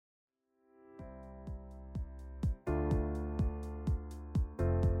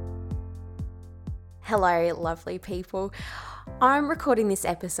Hello, lovely people. I'm recording this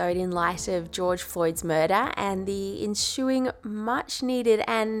episode in light of George Floyd's murder and the ensuing much needed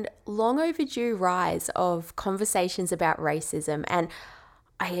and long overdue rise of conversations about racism. And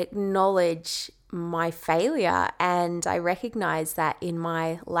I acknowledge my failure and I recognize that in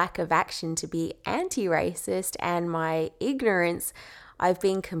my lack of action to be anti-racist and my ignorance, I've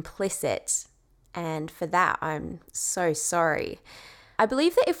been complicit. And for that, I'm so sorry. I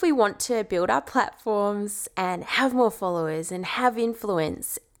believe that if we want to build our platforms and have more followers and have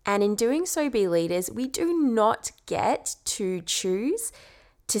influence, and in doing so be leaders, we do not get to choose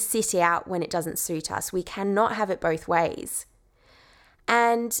to sit out when it doesn't suit us. We cannot have it both ways.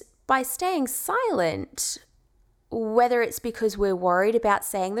 And by staying silent, whether it's because we're worried about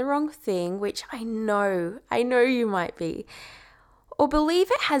saying the wrong thing, which I know you might be, or believe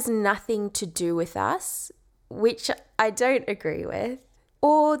it has nothing to do with us, which I don't agree with,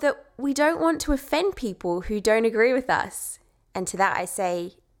 or that we don't want to offend people who don't agree with us. And to that I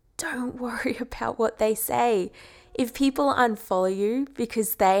say, don't worry about what they say. If people unfollow you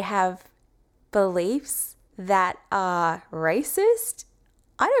because they have beliefs that are racist,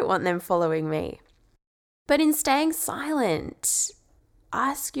 I don't want them following me. But in staying silent,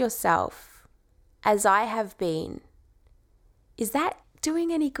 ask yourself, as I have been, is that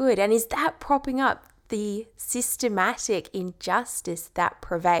doing any good? And is that propping up the systematic injustice that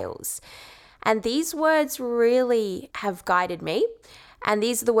prevails? And these words really have guided me. And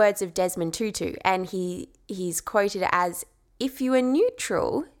these are the words of Desmond Tutu. And he's quoted as, if you are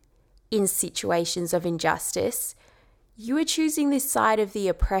neutral in situations of injustice, you are choosing this side of the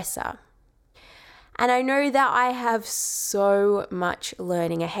oppressor. And I know that I have so much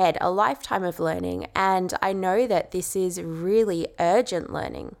learning ahead, a lifetime of learning. And I know that this is really urgent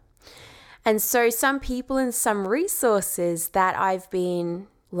learning. And so some people and some resources that I've been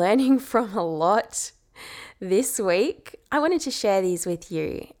learning from a lot this week, I wanted to share these with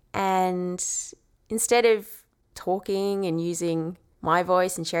you. And instead of talking and using my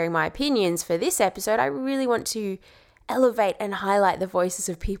voice and sharing my opinions for this episode, I really want to elevate and highlight the voices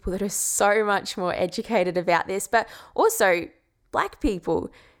of people that are so much more educated about this, but also Black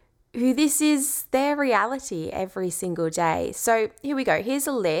people who this is their reality every single day. So here we go. Here's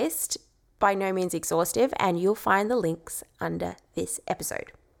a list, by no means exhaustive, and you'll find the links under this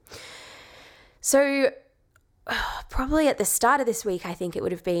episode. So probably at the start of this week, I think it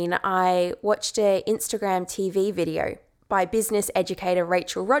would have been, I watched an Instagram TV video by business educator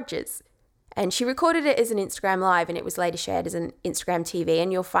Rachel Rogers. And she recorded it as an Instagram live and it was later shared as an Instagram TV.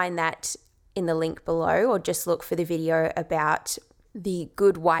 And you'll find that in the link below, or just look for the video about the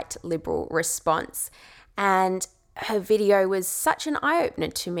good white liberal response. And her video was such an eye-opener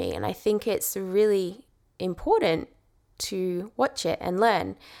to me. And I think it's really important to watch it and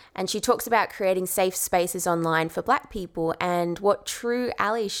learn. And she talks about creating safe spaces online for Black people and what true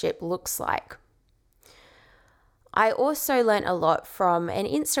allyship looks like. I also learnt a lot from an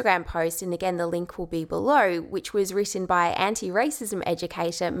Instagram post, and again, the link will be below, which was written by anti-racism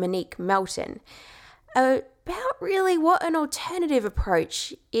educator Monique Melton, about really what an alternative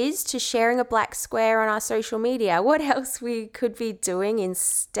approach is to sharing a Black square on our social media, what else we could be doing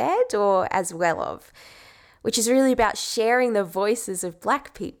instead or as well of, which is really about sharing the voices of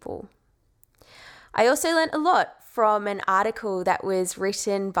Black people. I also learnt a lot from an article that was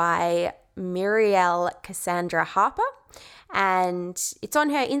written by Muriel Cassandra Harper, and it's on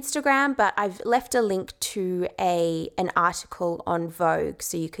her Instagram, but I've left a link to an article on Vogue,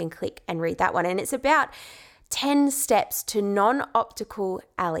 so you can click and read that one. And it's about 10 steps to non-optical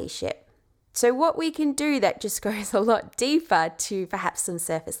allyship. So what we can do that just goes a lot deeper to perhaps some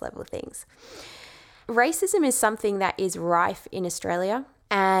surface level things. Racism is something that is rife in Australia,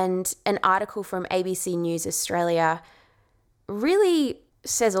 and an article from ABC News Australia really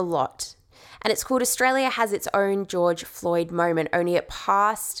says a lot. And it's called Australia Has Its Own George Floyd Moment, only it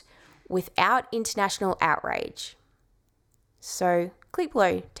passed without international outrage. So click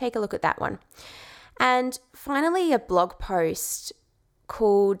below, take a look at that one. And finally, a blog post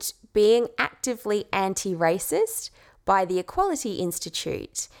called Being Actively Anti-Racist by the Equality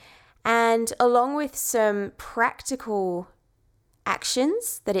Institute. And along with some practical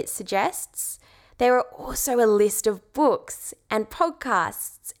actions that it suggests, there are also a list of books and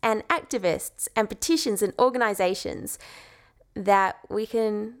podcasts and activists and petitions and organizations that we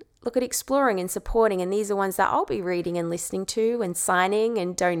can look at exploring and supporting. And these are ones that I'll be reading and listening to and signing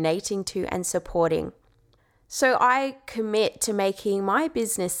and donating to and supporting. So I commit to making my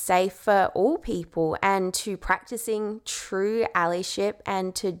business safe for all people and to practicing true allyship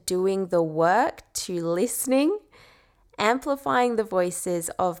and to doing the work, to listening, amplifying the voices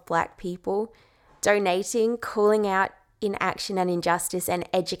of Black people, donating, calling out inaction and injustice, and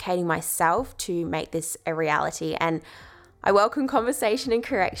educating myself to make this a reality. And I welcome conversation and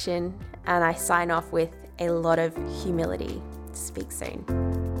correction, and I sign off with a lot of humility. Speak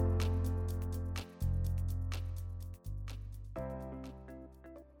soon.